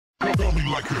Smell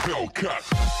me like a Hellcat.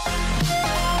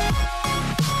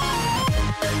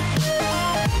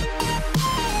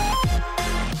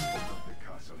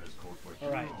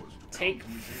 Alright, take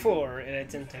 4 in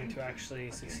attempting to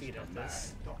actually succeed at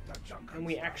this. And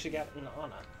we actually got an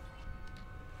honor.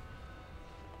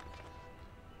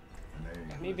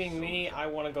 Me being me, I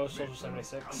want to go Soldier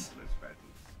 76.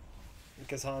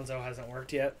 Because Hanzo hasn't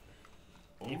worked yet.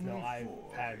 Even though I've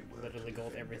had literally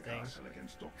gold everything.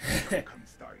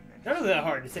 None of that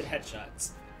hard, it's hit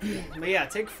headshots. But yeah,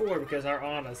 take 4 because our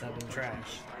honors have been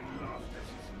trash.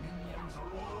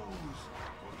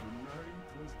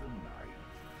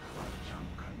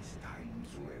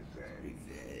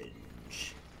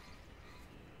 Revenge.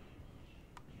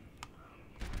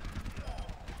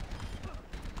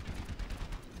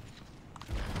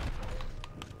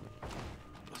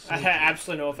 I had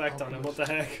absolutely no effect on him, what the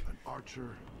heck? An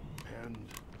archer and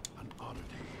an oddity.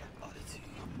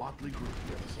 A motley group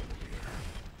gets over here.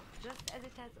 Just as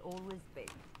it has always been.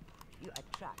 You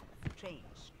attract strange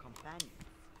companions.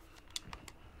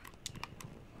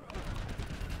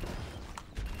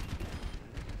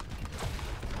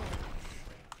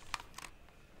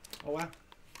 Oh wow.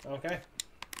 Okay.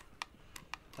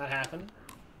 That happened.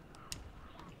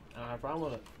 I don't have a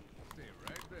problem with it. Stay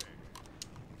right there.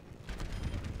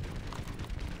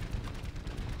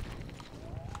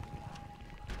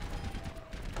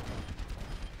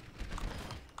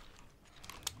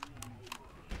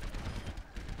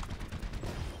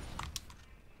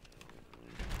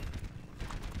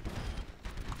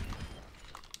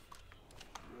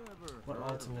 What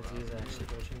ultimate is actually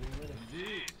pushing me with it?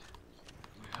 Indeed.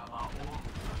 We have our own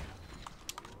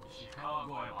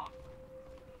Chicago Island.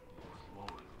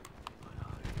 Slowly, but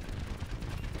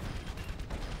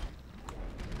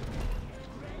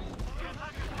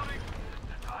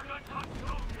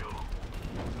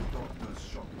The doctor's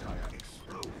shock tire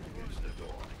exploded against the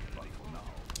door, but for now,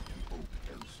 the oak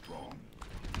held strong.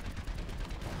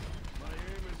 My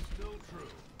aim is still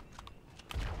true.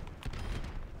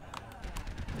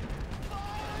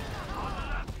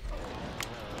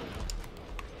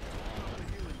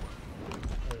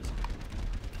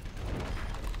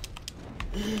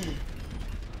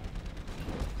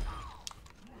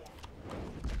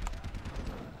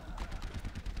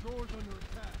 Doors under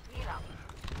attack.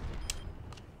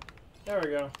 There we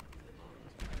go.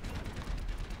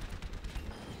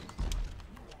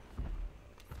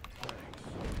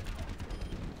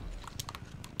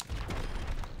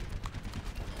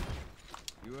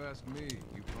 You ask me,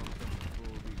 you pump something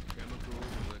full of these chemicals,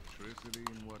 electricity,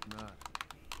 and whatnot.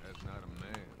 That's not a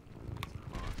man. It's a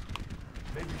monster.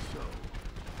 Maybe so.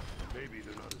 Maybe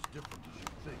they're not as different as you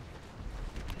think.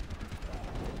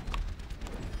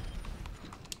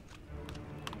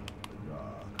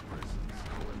 Dark presence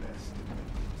coalesced in the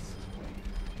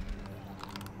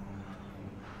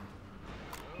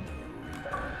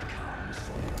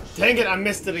east. Dang it, I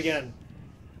missed it again.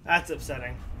 That's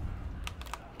upsetting.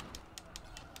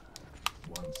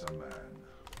 Once a man,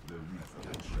 the reaper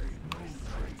betrayed no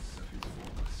trace of his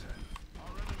former self.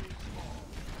 Our enemy's small.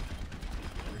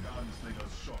 The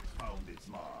gunslinger's shot found its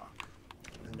mark.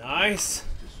 Nice.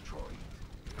 Destroyed.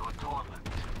 your torment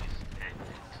is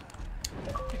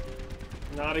ended.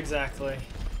 Not exactly.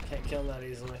 Can't kill him that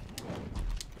easily.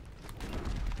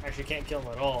 Actually, can't kill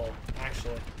him at all,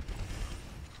 actually.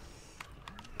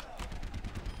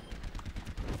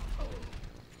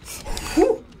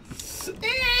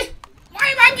 Why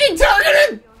am I being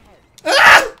targeted?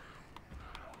 Ah!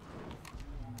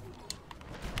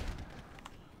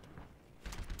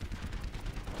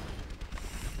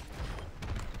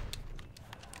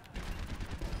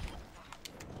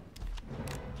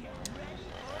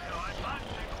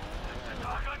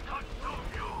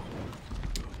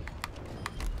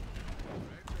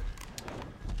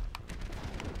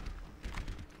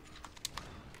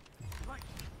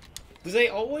 Do they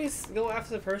always go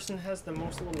after the person who has the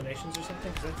most eliminations or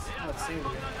something? Because that's how it seemed to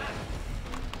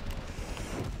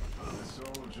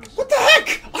me. What the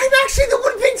heck? I'm actually the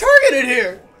one being targeted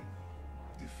here!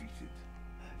 Defeated.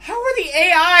 How are the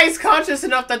AIs conscious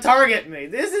enough to target me?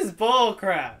 This is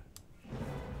bullcrap.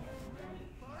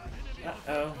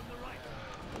 Uh-oh.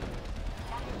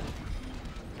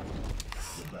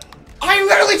 I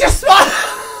literally just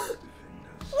spawned!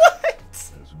 What?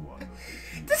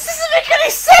 This doesn't make any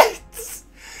sense!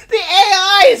 The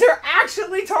AIs are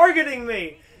actually targeting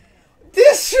me!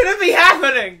 This shouldn't be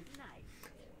happening!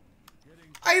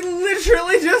 I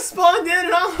literally just spawned in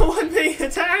and I'm the one being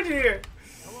attacked here!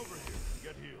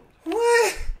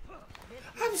 What?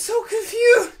 I'm so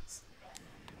confused!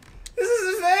 This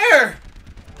isn't fair!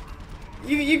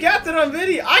 You got that on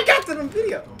video! I got that on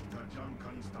video!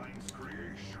 mankind's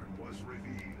creation was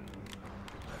revealed.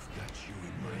 I've got you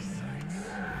in my sights.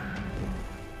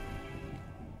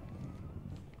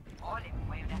 Ole,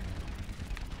 Wayne.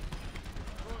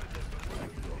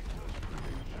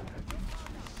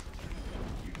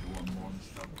 Into a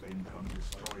monster bent on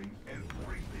destroying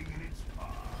everything in its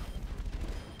path.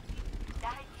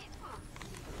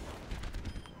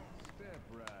 Step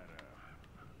right up.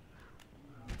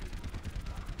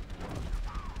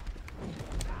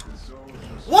 The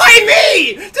soldiers. Why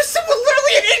me? There's someone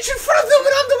literally an inch in front of them,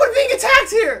 and I'm the one being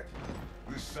attacked here.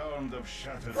 The sound of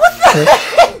shattered What the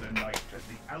heck? the night as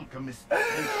the alchemist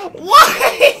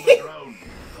Why? ground,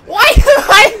 Why am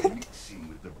I? mixing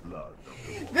with the blood of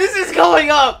the wolf. This is going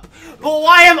up, but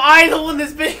why am I the one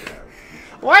that's being?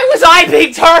 Why was I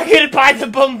being targeted by the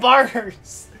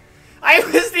bombarders? I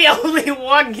was the only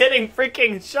one getting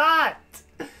freaking shot.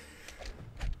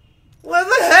 What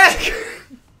the heck?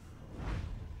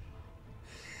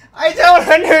 I don't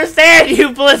understand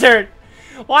you, Blizzard.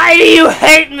 Why do you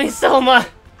hate me so much?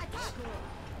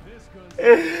 This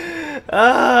gun's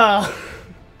Oh.